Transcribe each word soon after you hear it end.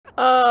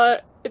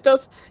It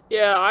does.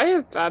 Yeah, I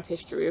have bad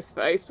history with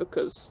face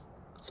because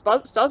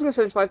starting with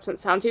 75%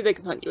 sanity, they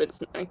can hunt you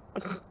instantly.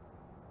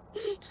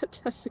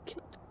 That's a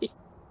good thing.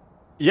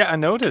 Yeah, I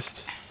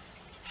noticed.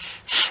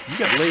 You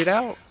got laid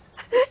out.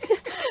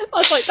 I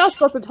was like,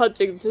 that's not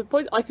hunting. To the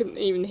point I couldn't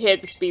even hear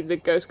the speed of the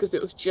ghost because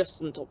it was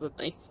just on top of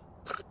me.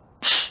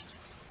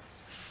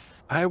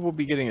 I will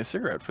be getting a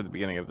cigarette for the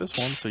beginning of this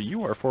one, so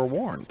you are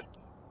forewarned.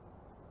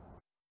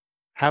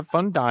 Have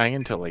fun dying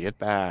until I get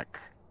back.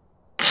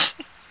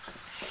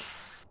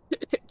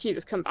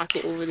 Jesus, come back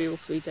already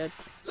awfully dead.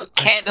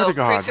 Candle,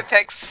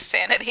 crucifix,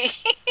 sanity.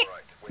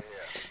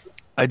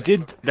 That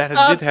did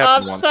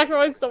happen once.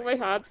 Sacrifice on my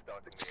hand.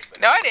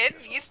 No, I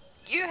didn't.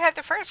 You had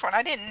the first one.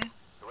 I didn't.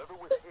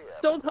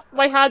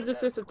 My hand is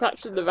just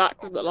attached to the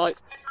back of the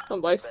light on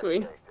my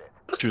screen.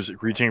 She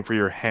was reaching for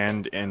your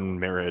hand in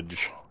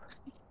marriage.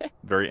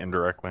 Very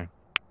indirectly.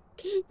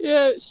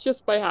 Yeah, it's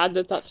just my hand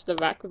attached to the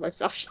back with my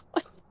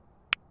flashlight.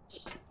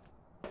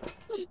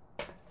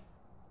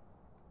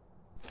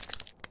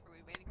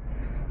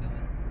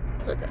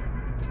 Okay.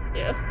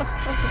 Yeah,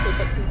 that's just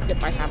to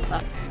get my hand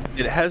back.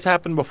 It has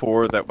happened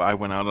before that I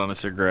went out on a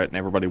cigarette and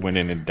everybody went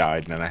in and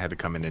died, and then I had to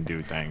come in and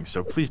do things.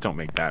 So please don't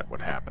make that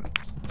what happens.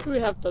 We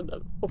have done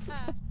that before.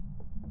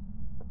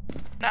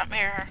 Not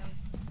mirror.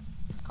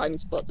 Hiding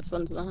spot at the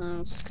front of the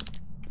house.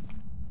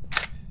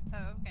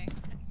 Oh, okay. I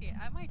see it.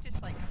 I might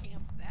just like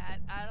camp that.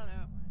 I don't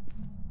know.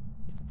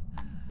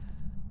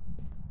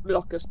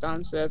 Lockers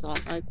downstairs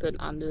aren't open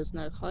and there's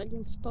no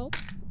hiding spot.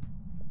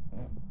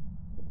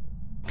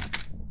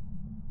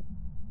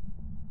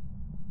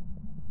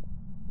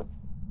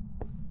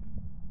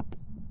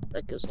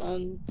 Breakers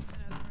on. In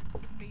other words, the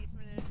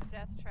basement is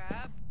death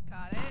trap.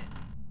 Got it.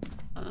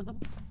 Uh-huh.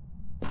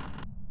 Well,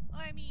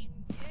 I mean,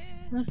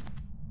 yeah.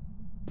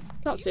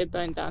 Can't see a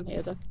bone down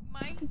here though.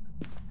 Might. I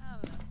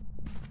don't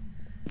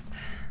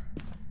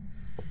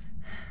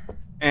know.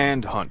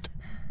 And hunt.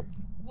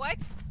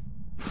 What?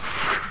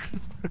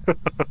 I'm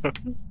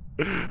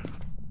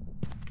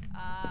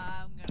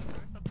gonna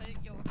throw something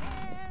at your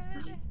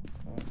head.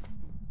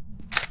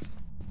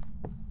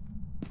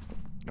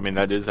 I mean,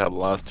 that is how the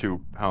last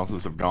two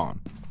houses have gone.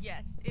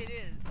 Yes, it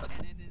is, and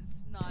it is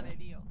not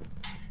ideal.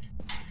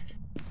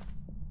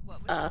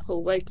 What was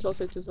Hallway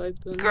closet is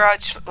open.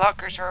 Garage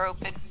lockers are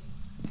open.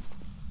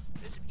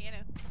 There's a piano.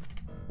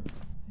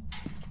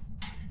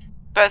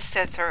 Both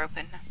sets are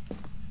open.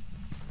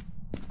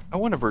 I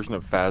want a version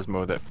of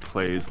Phasmo that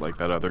plays like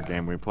that other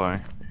game we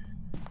play.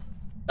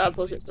 That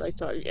bullshit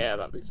later. Yeah,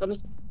 that'd be funny.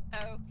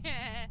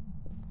 Okay.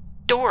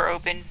 Door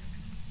open.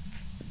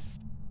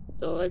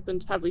 Door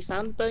opened. Have we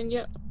found bone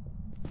yet?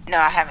 No,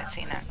 I haven't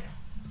seen it.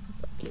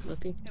 Keep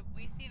looking. Have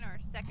we seen our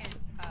second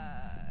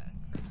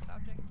cursed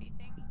object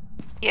thing?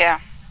 Yeah.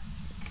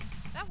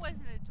 That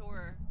wasn't a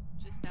door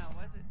just now,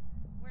 was it?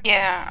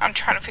 Yeah, I'm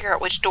trying to figure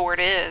out which door it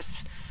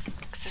is.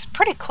 Because it's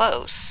pretty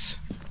close.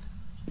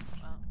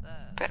 Well,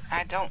 but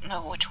I don't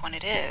know which one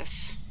it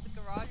is. The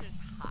garage is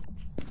hot.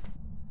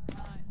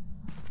 Not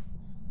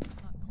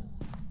cold.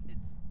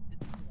 It's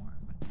warm.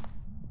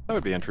 That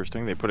would be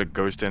interesting. They put a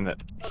ghost in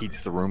that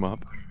heats the room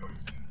up.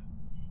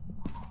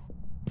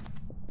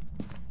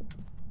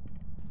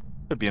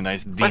 That'd be a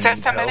nice demon. Was that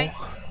somebody?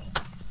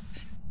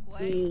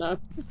 What? No.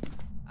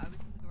 I was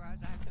in the garage.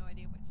 I have no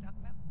idea what you're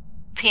talking about.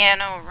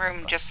 Piano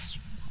room just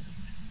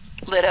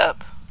lit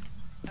up.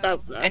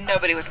 Oh, no. And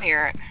nobody was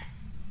near it.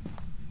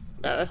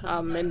 No,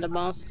 I'm in the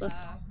master.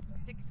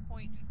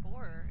 6.4,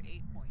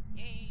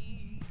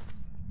 8.8,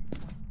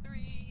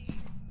 8.3.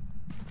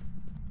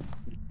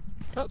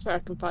 That's where I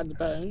can find the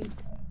bone.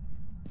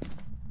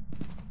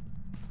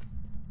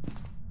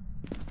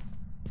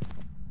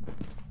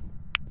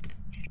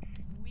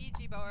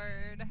 Ouija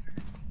board.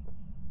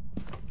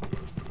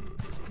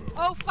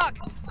 Oh fuck!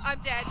 I'm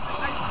dead.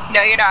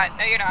 No, you're not.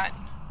 No, you're not.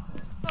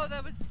 Oh,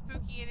 that was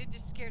spooky and it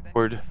just scared the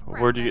Where'd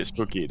you get out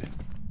of me. spookied?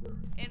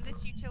 In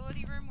this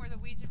utility room where the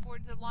Ouija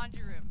board, the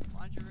laundry room.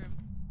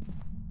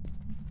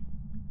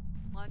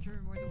 Laundry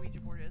room where the Ouija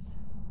board is.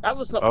 That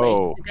was not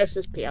Oh. me. I guess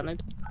it's piano.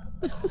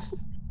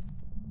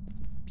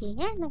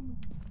 Piano.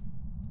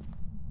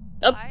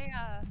 Oh,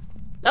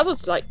 that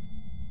was like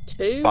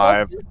 2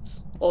 5.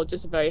 options? Or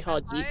just a very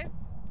hard yeet. 5?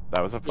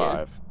 That was a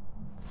 5.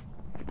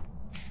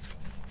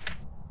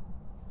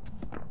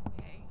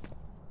 Okay.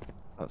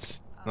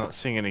 That's not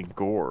seeing any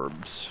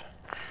gorbs.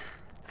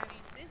 I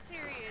mean, this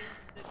area is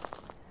the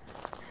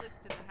list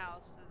in the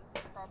house, so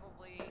this is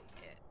probably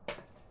it.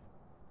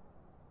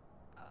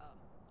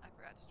 I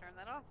forgot to turn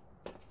that off.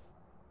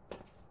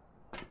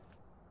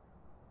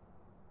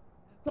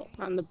 Not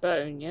found the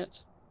bone yet.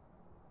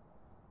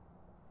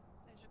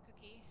 There's your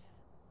cookie.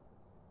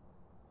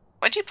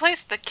 What'd you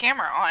place the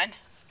camera on?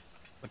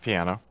 The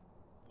piano.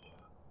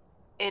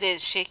 It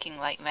is shaking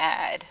like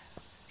mad.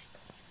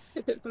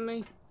 Is it for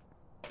me?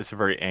 It's a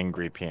very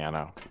angry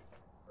piano.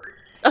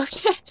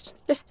 Okay.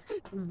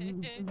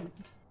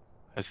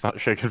 It's not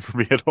shaking for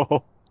me at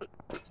all.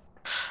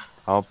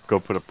 I'll go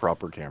put a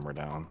proper camera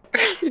down.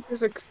 This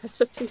is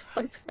aggressively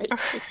vibrating.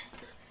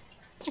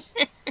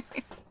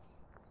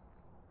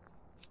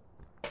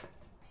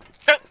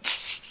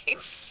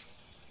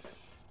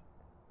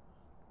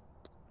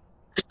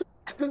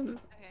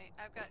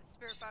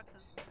 box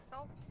and some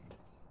salt.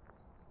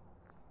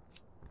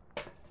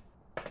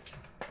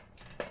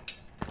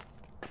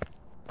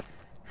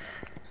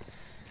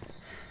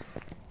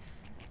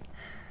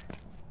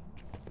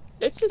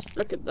 Let's just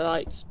look at the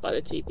lights by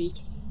the TV.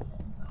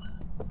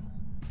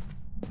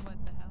 What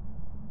the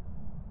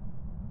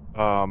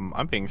hell?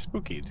 I'm being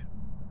spookied.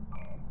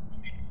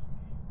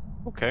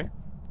 Okay.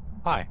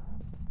 Hi.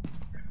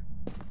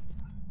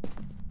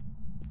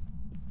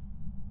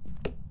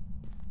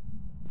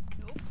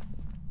 Nope.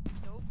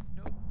 Nope.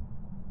 Nope.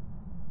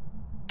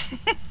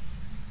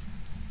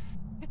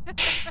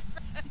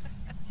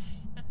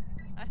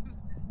 I'm...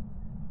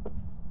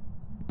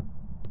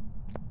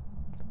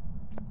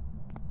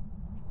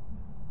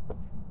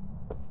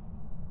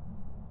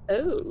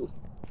 Oh.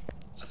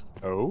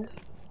 Oh?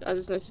 I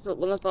just noticed what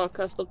one of our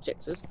cursed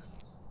objects is.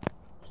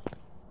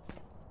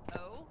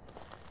 Oh?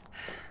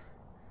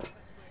 Where's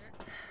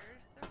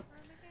the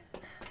room again?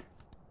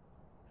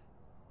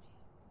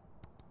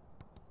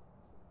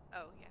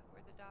 Oh, yeah,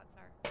 where the dots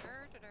are.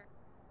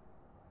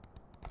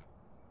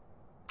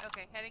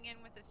 Okay, heading in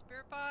with a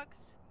spirit box.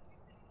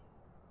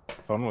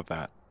 Fun with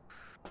that.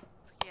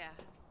 Yeah.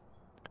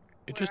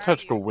 It Where just are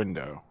touched you? a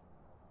window.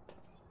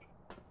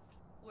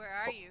 Where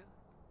are you?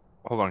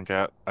 Hold on,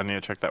 Cat. I need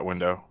to check that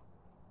window.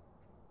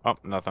 Oh,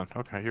 nothing.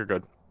 Okay, you're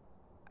good.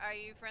 Are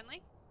you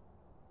friendly?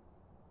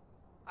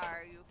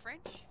 Are you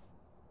French?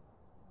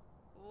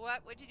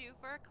 What would you do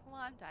for a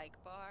Klondike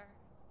bar?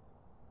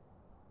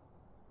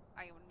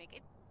 Are you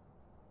naked?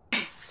 Do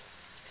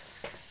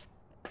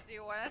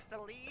you want us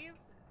to leave?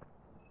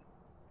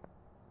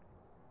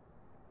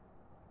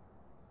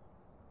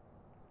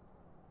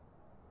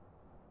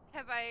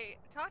 Have I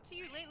talked to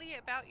you lately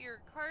about your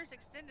car's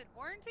extended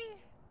warranty?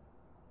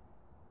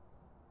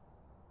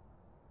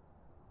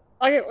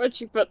 I get what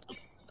you put.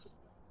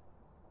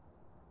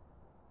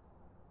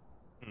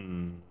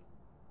 Hmm.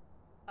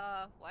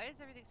 Why is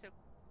everything so...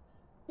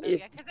 Oh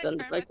It's yeah, because I done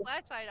turned my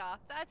flashlight off.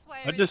 That's why I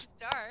everything's just-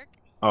 dark.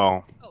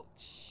 Oh, Oh,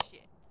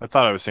 shit. I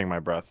thought I was seeing my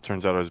breath.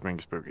 Turns out I was being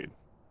spookied.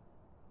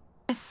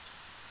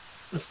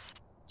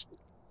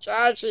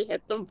 Chazz, she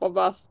hit them from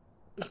us.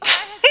 I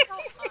had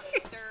salt on...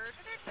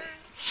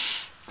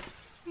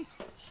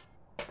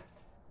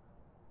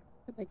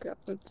 I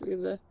grabbed them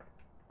through the...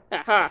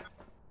 Haha!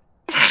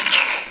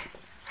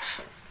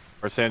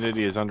 Our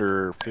sanity is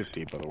under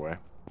 50, by the way.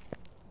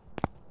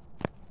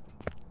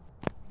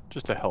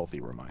 Just a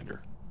healthy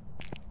reminder.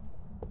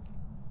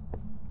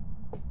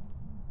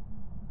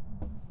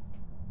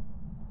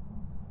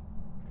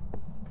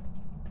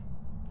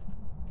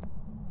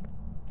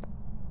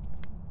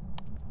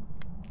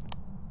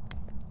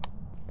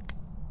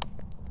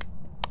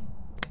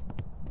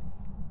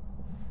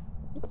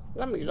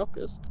 Lummy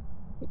lockers.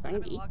 I'm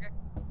Thank in you. logger.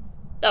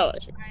 Oh,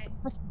 actually.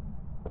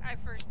 I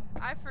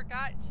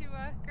forgot to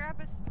grab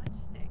a smudge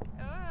stick.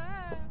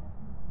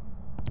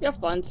 You're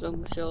fine, so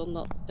I'm sure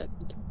not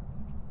detected.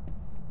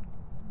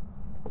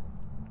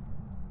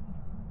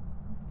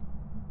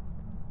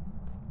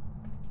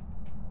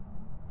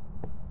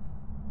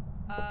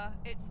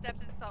 It's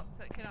stepped in salt,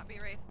 so it cannot be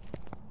wraith.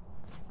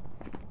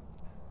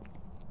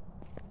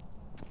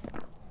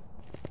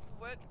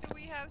 What do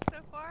we have so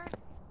far?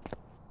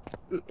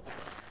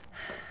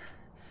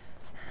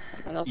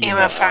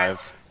 EMF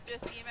 5.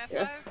 Just EMF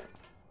Yeah.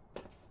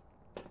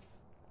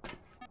 5?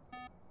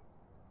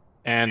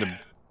 And a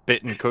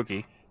bitten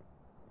cookie.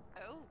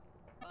 Oh,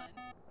 fun.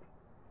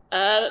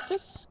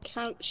 Let's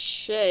count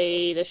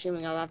shade,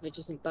 assuming our average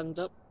isn't bunged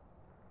up.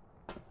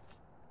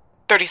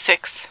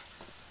 36.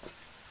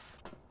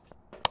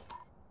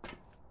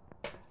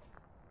 I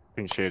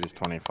think shade is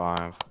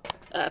 25.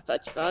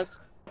 35.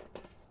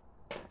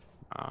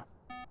 Ah.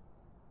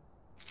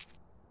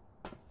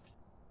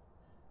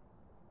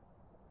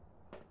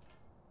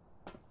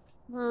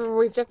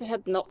 We've definitely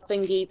had not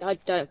thingy. I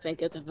don't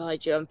think it'll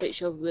divide you. I'm pretty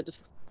sure we would have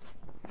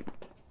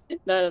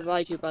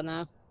divide you by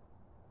now.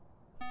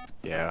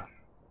 Yeah.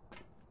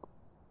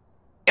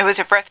 It was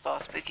a breath ball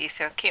spooky,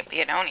 so it can't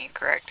be an Oni,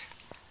 correct?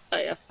 Oh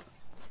yeah.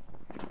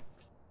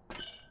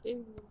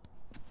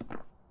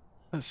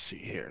 Let's see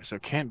here. So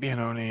can't be an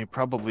Oni,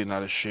 probably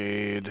not a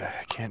shade,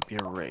 can't be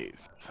a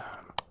wraith.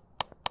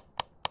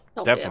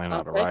 Definitely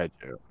not a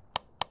Raiju.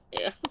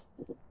 Yeah.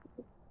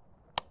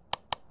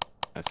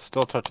 It's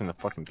still touching the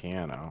fucking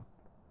piano.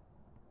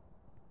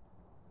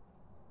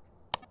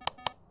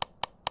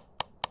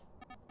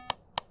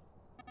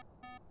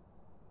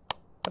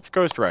 That's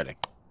ghost writing.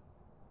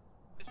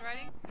 Who's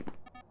writing?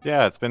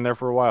 Yeah, it's been there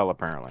for a while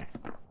apparently.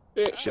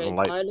 Bit shade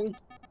light. lighting.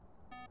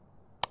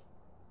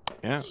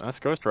 Yeah, that's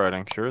ghost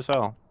writing, sure as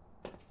hell.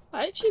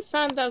 I actually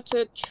found out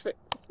a trick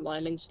with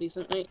linings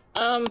recently.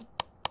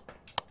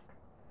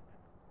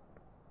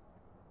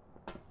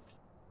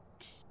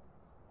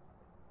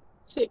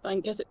 See if I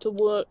can get it to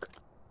work.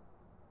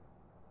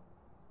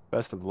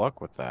 Best of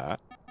luck with that.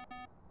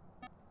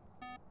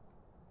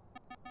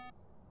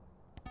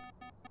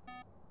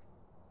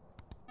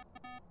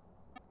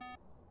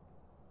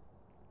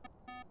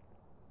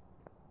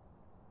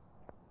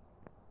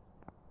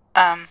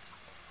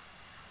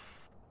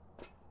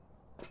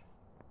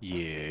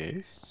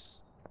 Yes.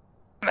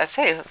 I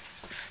say,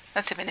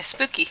 must have been a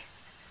spooky.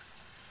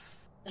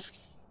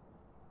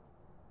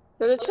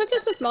 So the trick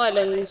is with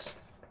Mylings,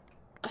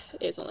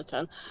 it's on a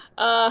 10.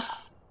 A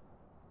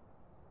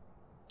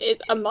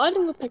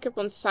Myling will pick up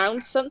on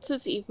sound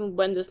sensors even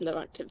when there's no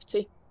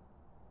activity.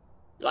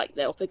 Like,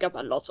 they'll pick up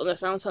a lot on a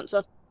sound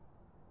sensor.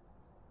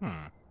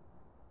 Hmm.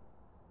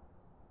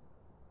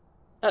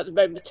 At the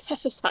moment,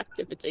 there's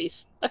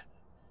activities.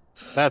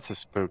 That's a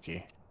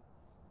spooky.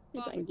 He's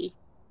Well, angry.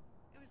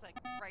 It was like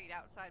right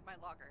outside my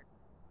locker.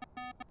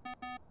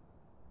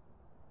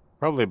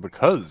 Probably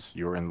because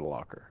you were in the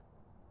locker.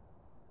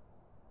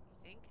 You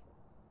think?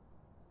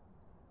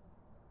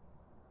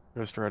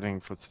 Ghost riding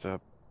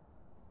footstep.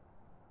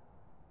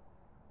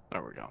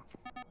 There we go.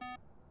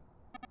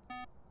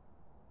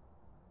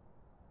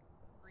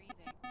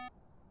 Breathing.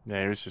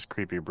 Yeah, he was just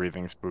creepy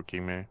breathing, spooky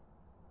me.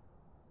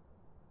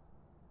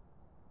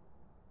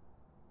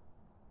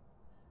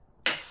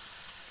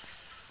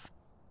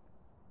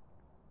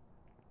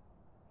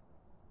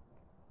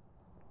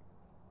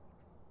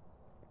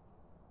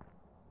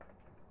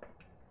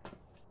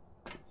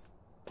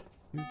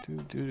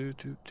 Do.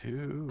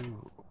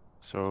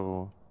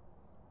 So,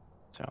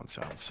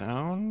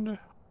 sound.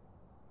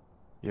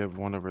 You have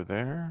one over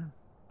there.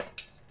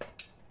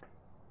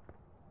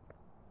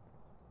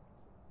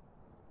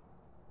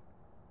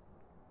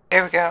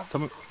 There we go.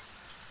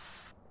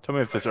 Tell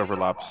me if this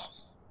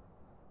overlaps.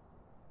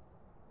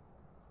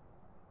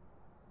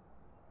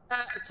 A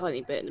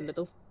tiny bit in the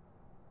middle.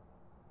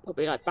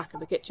 Probably like back of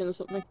the kitchen or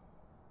something.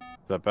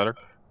 Is that better?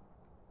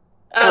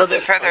 A little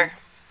bit further.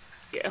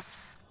 Yeah.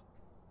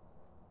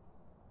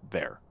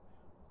 There.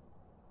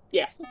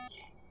 Yeah.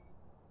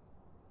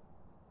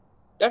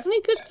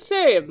 Definitely could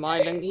say of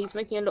Myling. He's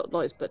making a lot of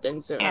noise, but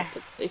then zero Yeah.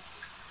 activity.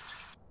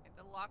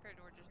 The locker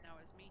door just now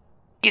is me.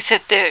 You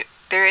said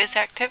there is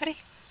activity?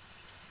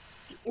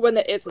 When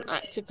there isn't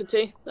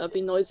activity, there'll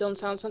be noise on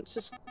sound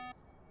sensors.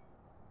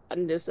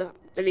 And there's at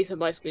least on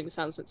my screen, the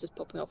sound sensors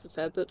popping off a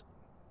fair bit.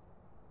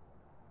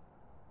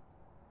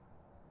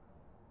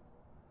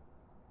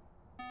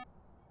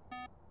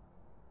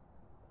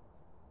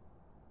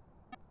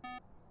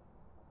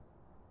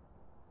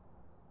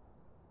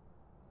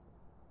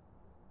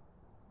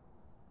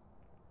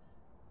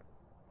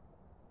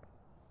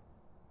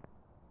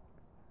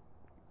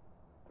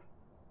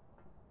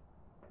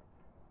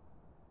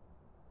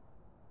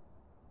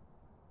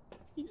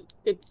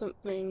 Did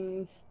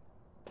something.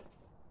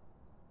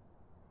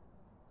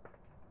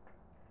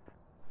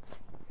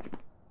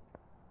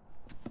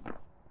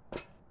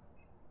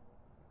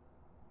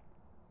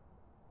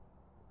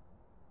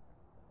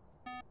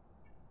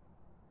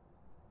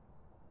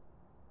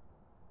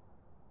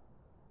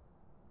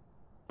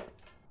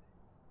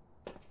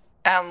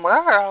 Where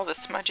are all the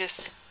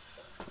smudges?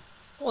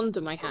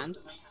 Under my hand.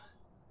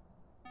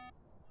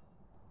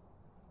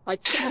 I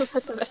don't know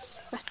the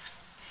rest.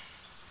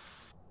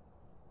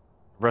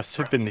 Rest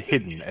have been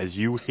hidden as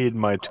you hid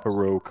my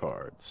tarot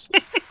cards.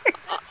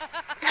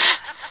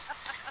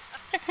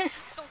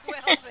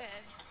 Well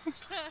then.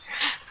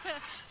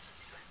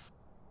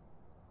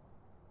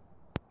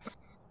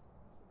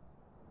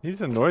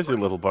 He's a noisy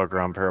little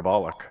bugger on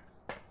parabolic.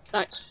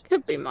 That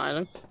could be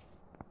Myling.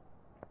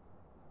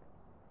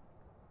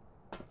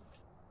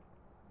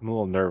 I'm a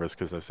little nervous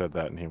because I said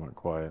that and he went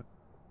quiet.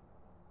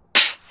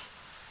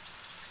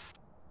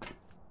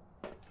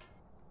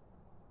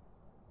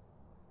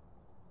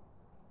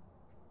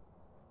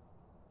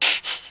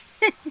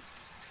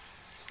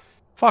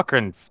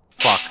 Fucking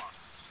fuck.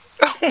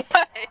 What?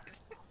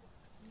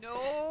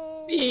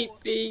 No. Beep,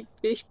 beep,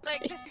 beep.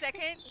 Like the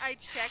second I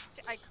checked,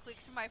 I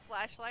clicked my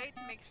flashlight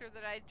to make sure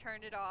that I'd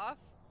turned it off.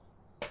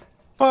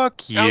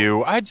 Fuck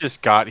you. I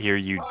just got here,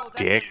 you Oh,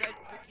 that's dick. a red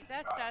cookie.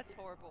 That's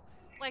horrible.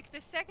 Like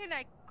the second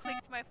I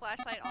clicked my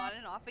flashlight on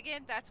and off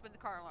again, that's when the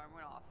car alarm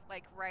went off.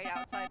 Like right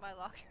outside my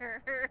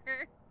locker.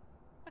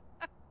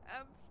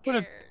 I'm What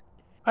a- scared.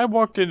 I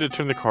walked in to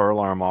turn the car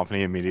alarm off and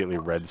he immediately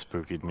red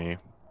spookied me.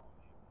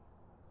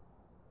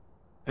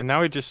 And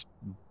now he just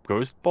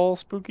ghost ball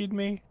spookied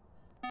me?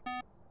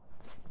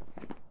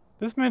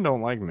 This man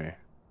don't like me.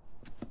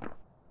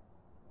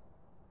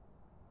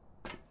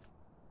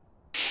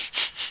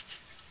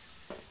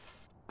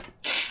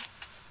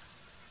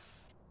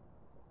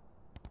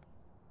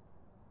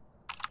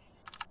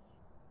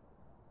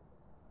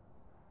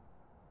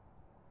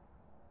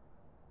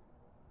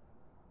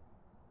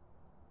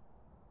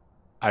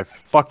 I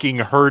fucking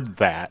heard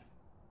that.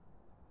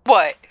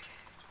 What?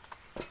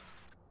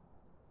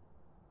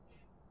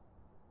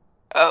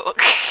 Oh.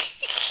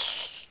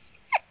 It's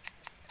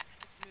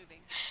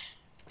moving.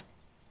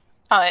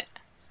 What?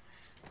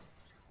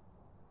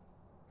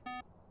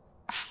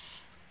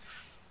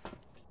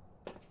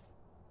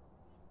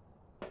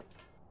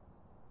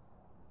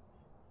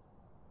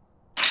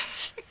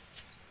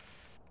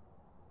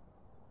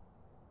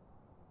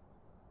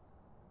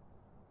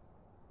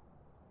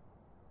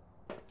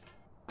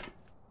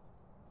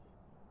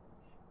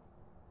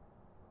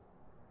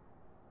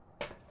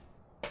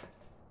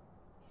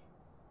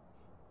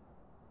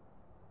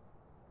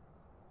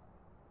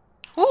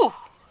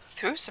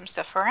 threw some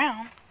stuff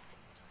around.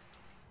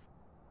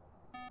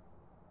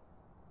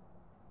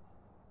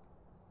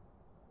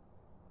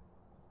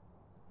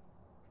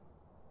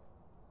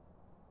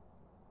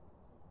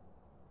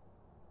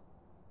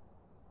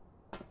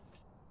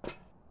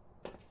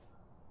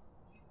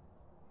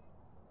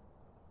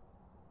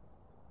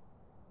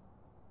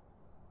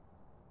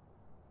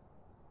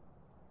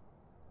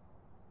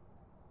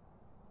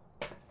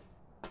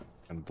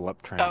 And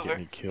Blep trying to get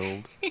me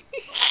killed.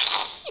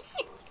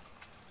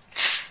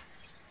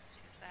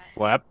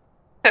 Blep?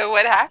 So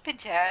what happened,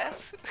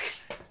 Chazz?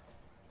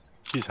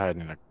 She's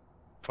hiding in a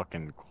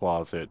fucking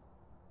closet,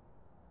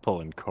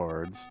 pulling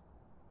cards.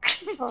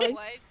 What?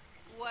 What?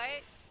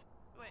 Wait,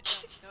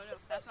 no,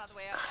 that's not the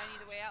way out. I need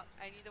the way out.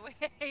 I need the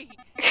way.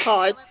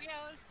 Hide. Let me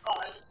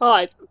out.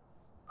 Hide.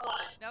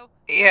 No.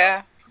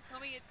 Yeah.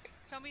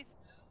 Tell me.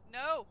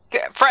 No.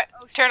 Front.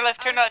 Oh, shit. Turn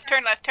left. Turn left.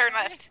 Turn left. Turn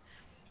left.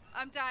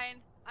 I'm dying.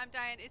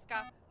 It's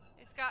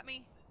got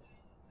me.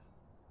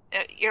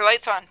 Your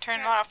light's on. Turn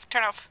Okay. off.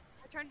 Turn off.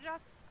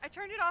 I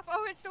turned it off.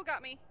 Oh, it still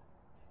got me.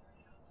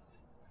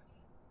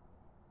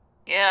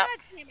 Yeah.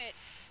 God damn it.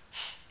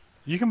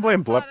 You can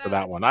blame Blep thought for I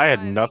that was one. I had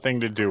surviving. nothing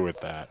to do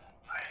with that.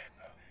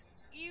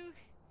 You.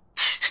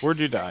 Where'd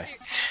you die?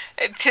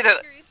 To the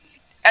Seriously.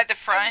 at the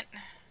front.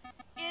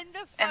 In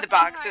the In the fucking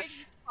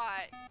boxes.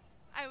 hiding spot.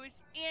 I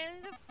was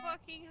in the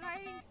fucking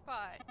hiding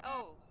spot.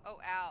 Oh,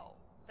 ow.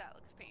 That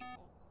looks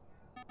painful.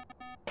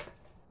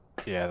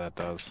 Yeah, that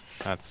does.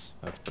 That's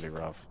pretty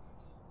rough.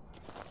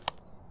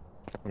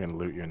 We're gonna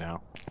loot you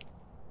now.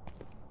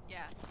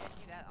 Yeah,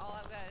 do that. All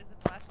I've got is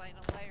a flashlight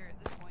and a lighter at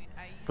this point.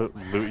 I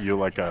Loot you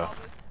like a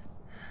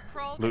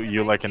loot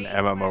you like an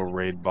MMO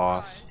raid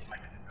boss.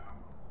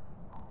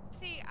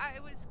 See, I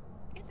was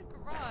in the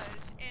garage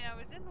and I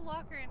was in the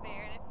locker in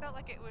there and it felt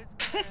like it was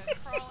gonna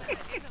crawl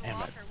into the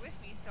locker with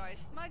me, so I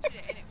smudged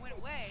it and it went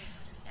away.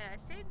 And I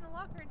stayed in the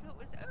locker until it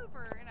was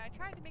over and I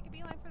tried to make a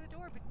beeline for the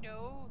door, but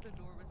no, the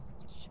door was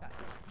shut.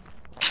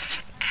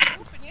 I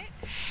opened it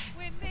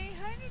when they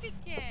hunted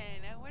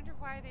again. I wonder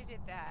why they did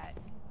that.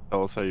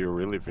 Tell us how you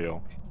really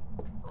feel.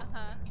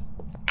 Uh-huh.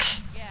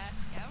 Yeah,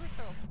 I'm gonna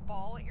throw a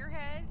ball at your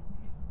head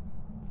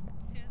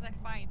as soon as I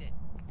find it.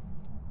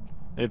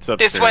 It's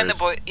upstairs. This one, the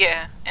boy.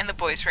 Yeah, in the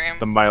boys' room.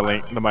 The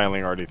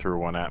myling already threw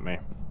one at me.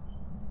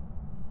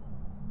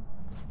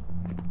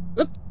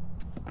 Oop.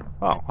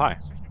 Oh, hi.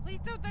 Please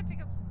don't touch it.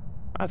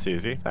 That's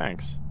easy.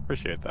 Thanks.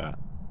 Appreciate that.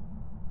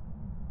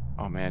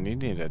 Oh man, you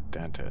need a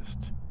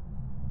dentist.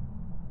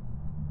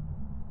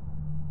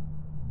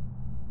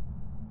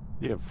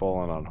 You have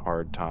fallen on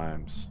hard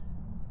times.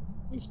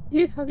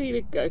 You have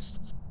a ghost.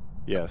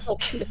 Yes. Oh,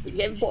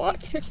 again, boy.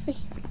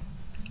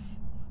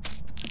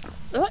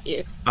 Not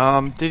you.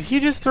 Did he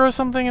just throw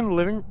something in the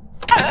living?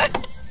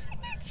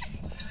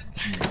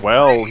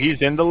 Well,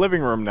 he's in the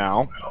living room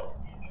now.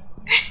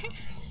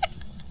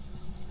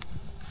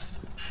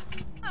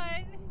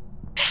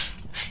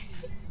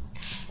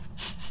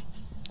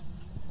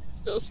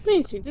 Just me,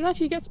 you didn't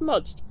actually get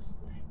smudged.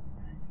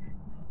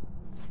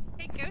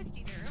 Hey,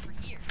 Ghosty, they're over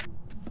here.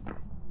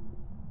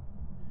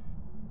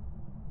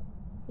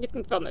 You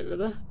can come over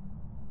there.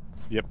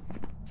 Yep.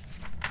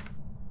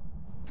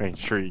 Making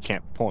sure you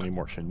can't pull any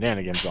more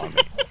shenanigans on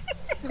me.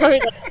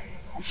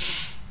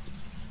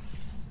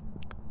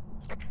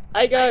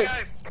 Hey guys.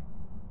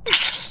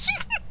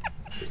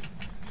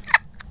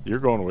 You're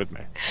going with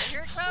me.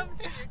 Here it comes.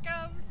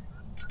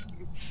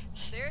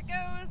 There it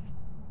goes.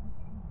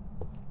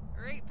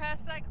 Right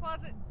past that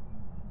closet.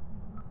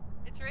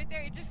 It's right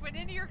there. It just went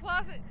into your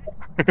closet.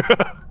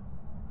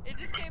 It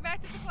just came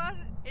back to the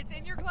closet. It's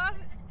in your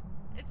closet.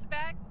 It's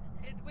back.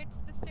 It went to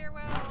the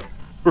stairwell.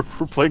 We're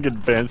playing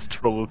advanced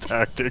troll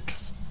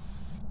tactics.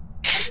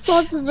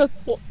 Time for this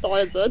what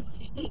died then.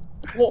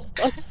 What?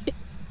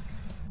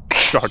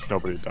 Shocked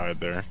nobody died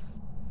there.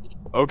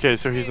 Okay,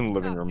 so he's in the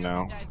living room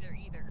now. Died there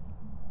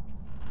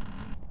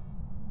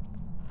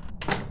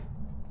either.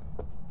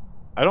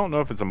 I don't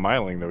know if it's a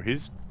myling though.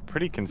 He's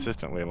pretty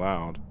consistently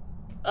loud.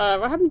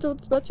 What happened to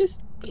the smudges?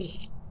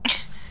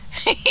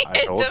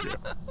 I told you.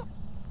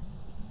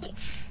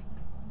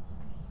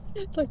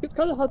 It's like it's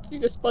kind of hard to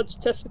do a smudge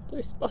test with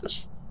no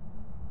smudge.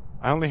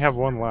 I only have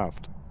one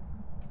left.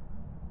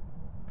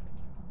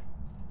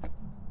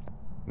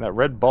 And that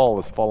red ball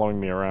is following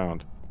me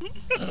around. Is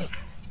it?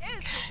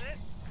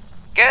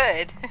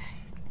 Good.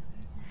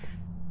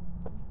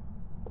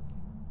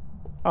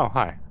 Oh,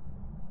 hi.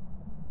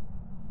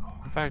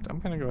 In fact, I'm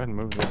gonna go ahead and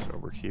move this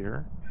over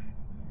here.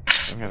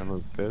 I'm gonna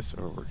move this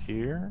over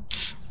here.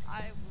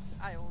 I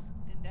will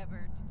endeavor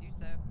to do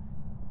so.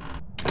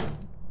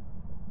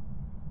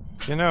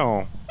 You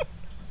know,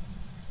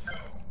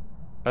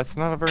 that's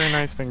not a very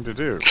nice thing to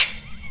do.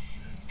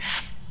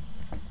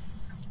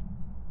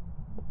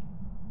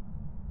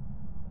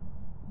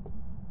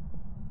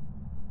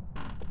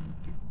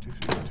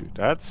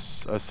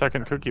 That's a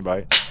second cookie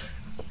bite.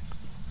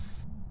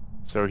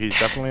 So he's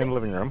definitely in the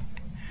living room.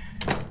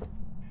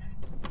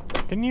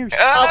 Can you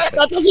stop it?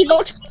 That does he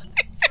not?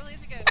 It's really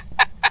the ghost.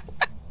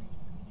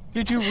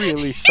 Did you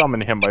really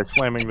summon him by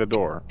slamming the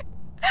door?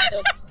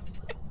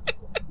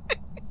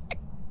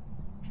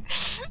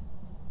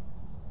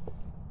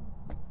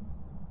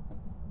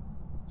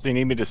 So you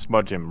need me to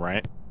smudge him,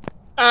 right?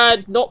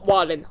 Not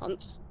while in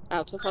hunt.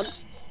 Out of hunt.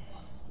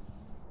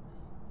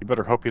 You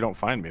better hope you don't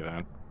find me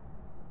then.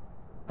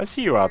 I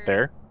see you out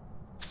there,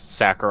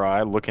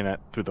 Sakurai, looking at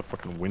through the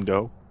fucking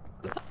window.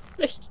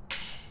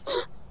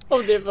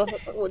 Oh, the other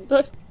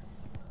window.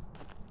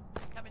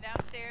 Coming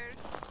downstairs.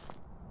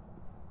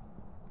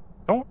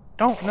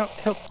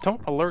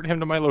 Don't alert him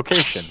to my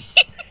location.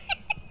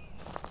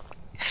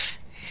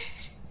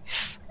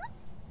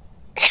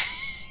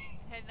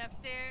 Heading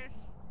upstairs.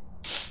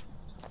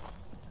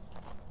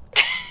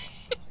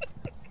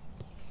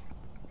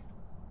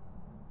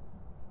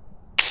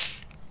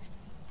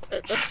 I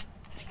think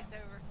it's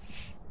over.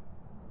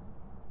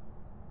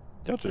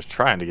 You're just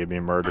trying to get me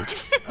murdered.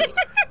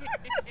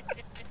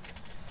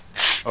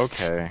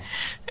 Okay.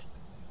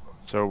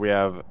 So we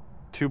have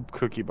 2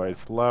 cookie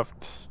bites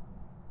left.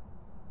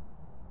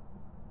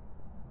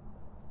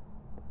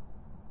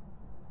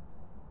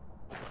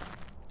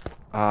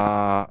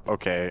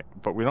 Okay,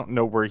 but we don't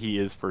know where he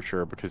is for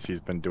sure because he's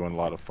been doing a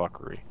lot of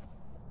fuckery.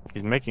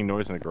 He's making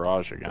noise in the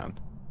garage again.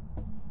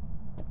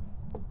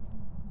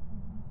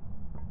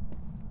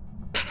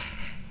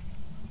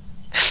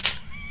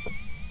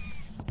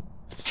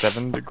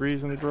 Seven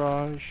degrees in the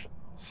garage.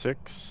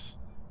 6.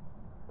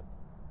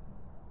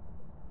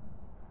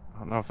 I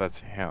don't know if that's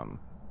him.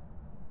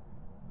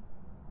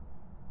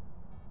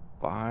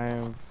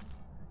 5.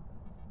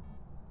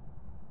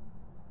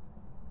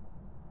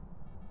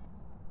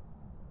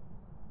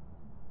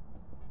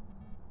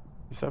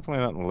 He's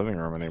definitely not in the living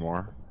room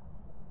anymore.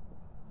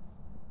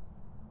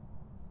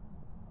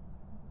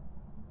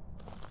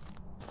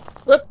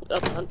 Whoop,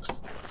 up hunt.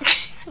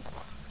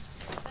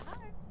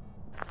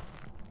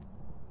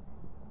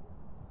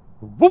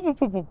 Whoop,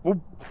 whoop, whoop, whoop, whoop.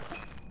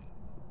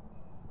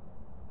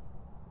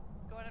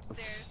 Going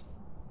upstairs.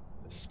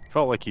 This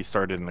felt like he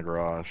started in the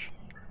garage.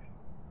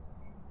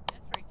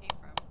 That's where he came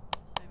from.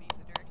 I mean, the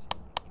direction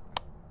he came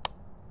from.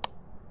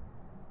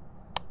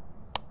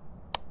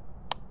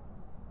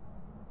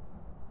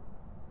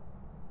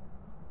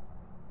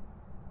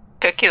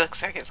 Cookie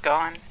looks like it's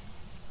gone.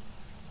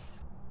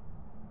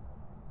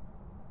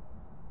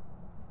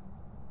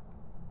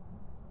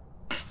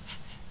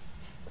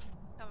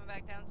 Coming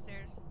back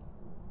downstairs.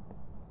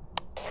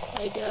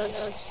 Hey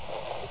guys.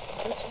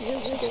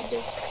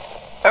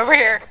 Over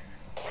here.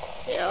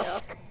 Yeah.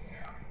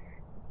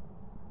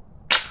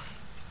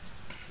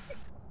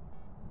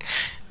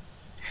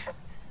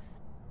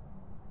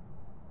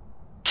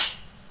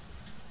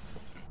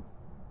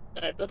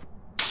 Alright, but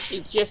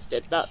he just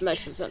did that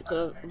motion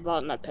sensor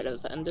while my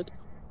pillows ended.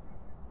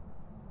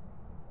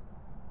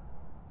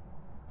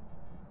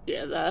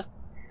 Yeah, there.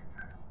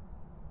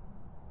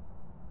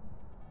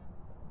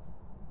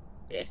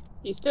 Yeah,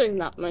 he's doing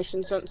that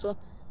motion sensor.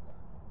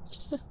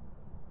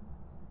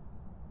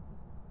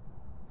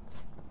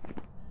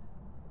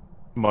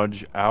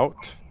 Smudge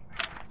out.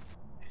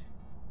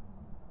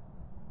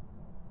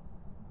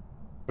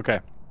 Okay.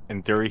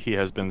 In theory, he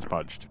has been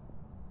smudged.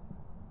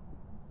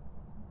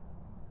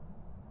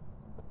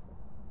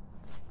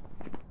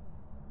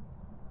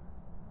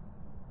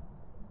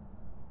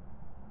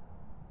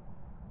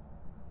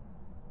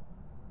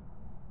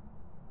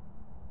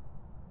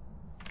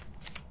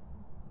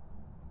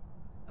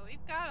 Oh,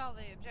 we've got all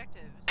the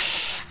objectives.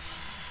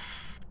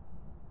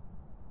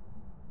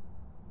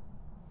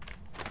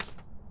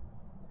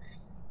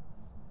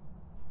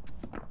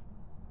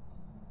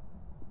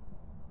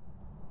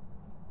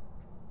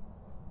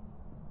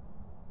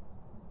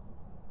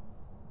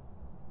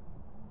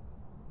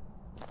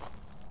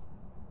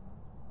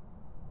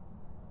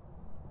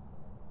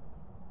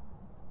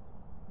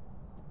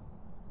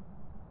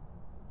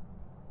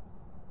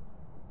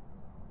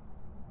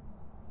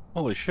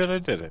 Holy shit, I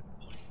did it.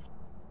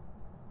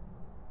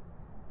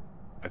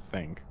 I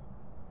think.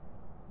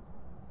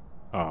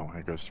 Oh,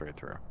 it goes straight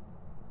through.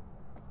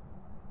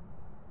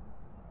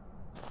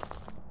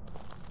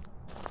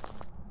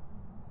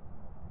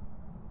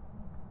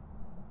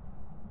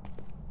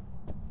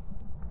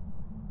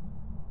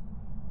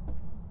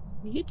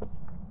 Yeet.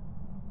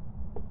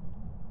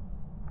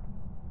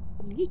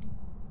 Yeet.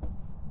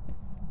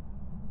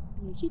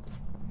 Yeet.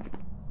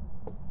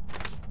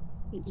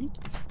 Yeet. Yeet.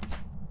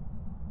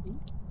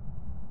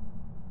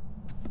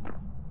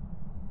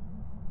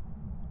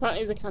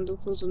 Apparently the candle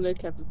falls on no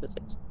care for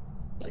physics.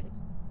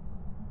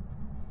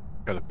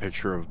 Got a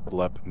picture of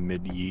Blep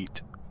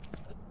mid-yeet.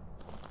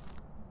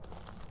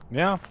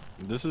 Yeah,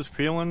 this is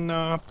feeling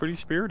pretty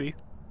spirity.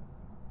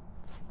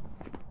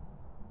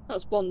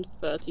 That's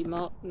 1:30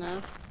 mark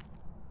now.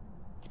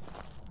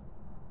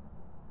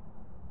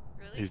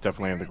 Really? He's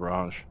definitely in the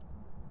garage.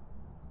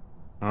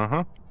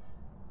 Uh-huh.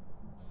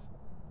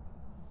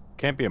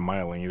 Can't be a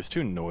miling, he was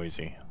too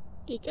noisy.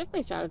 He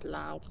definitely sounded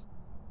loud.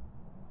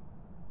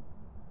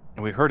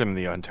 And we heard him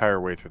the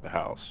entire way through the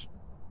house.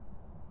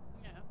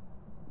 Yeah.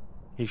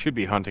 He should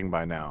be hunting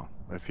by now,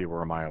 if he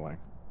were a miling.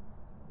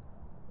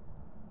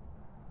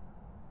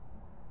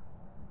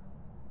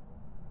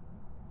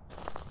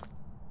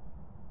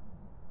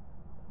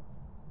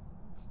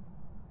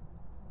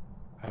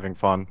 Having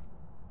fun.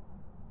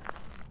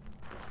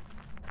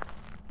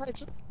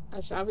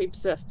 I shall be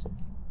possessed.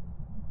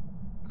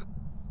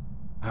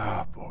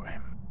 Oh boy.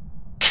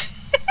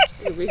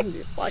 We can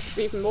be like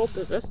even more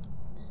possessed.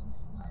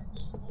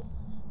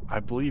 I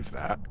believe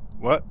that.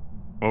 What?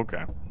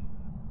 Okay.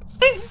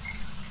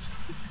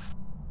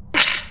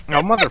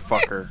 Oh,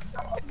 motherfucker.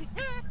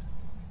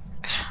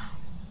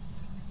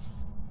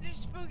 Did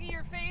spooky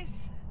your face?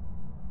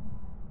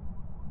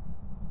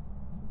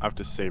 I have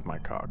to save my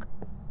cock.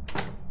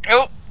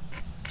 Oh,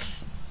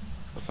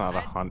 That's not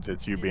a hunt,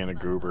 it's you being a It's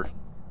not goober. funny.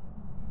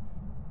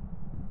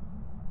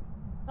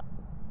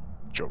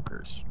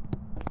 Jokers.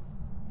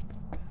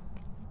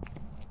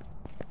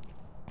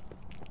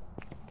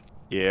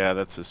 Yeah,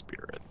 that's the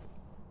spirit.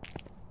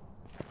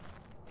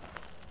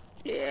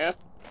 Yeah.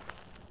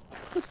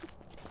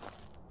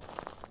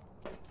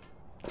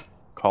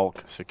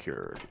 Culk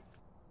secured.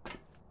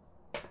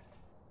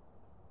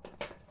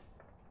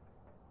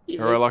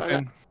 You Are we need to find out-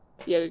 looking?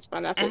 Yeah, need to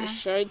find out if it was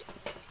shade.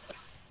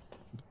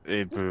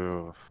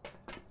 Boo.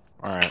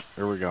 Alright,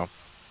 here we go.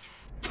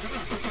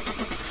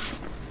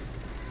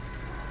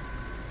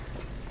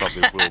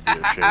 Probably will be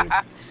a shade.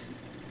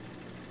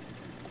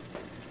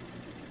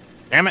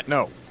 Damn it,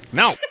 no!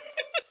 No!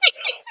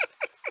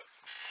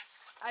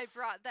 I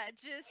brought that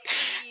just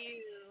for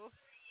you.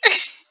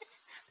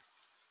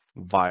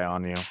 Vi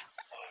on you.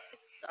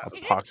 I'll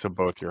pox of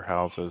both your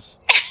houses.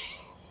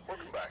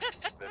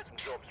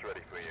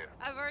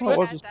 I've already What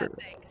was had the that, spirit?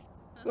 thanks.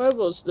 Where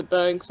was the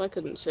burn? Because I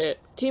couldn't see it.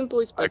 Team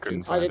Boys I bedroom.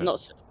 couldn't I find did it.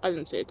 not. I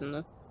didn't see it in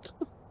there.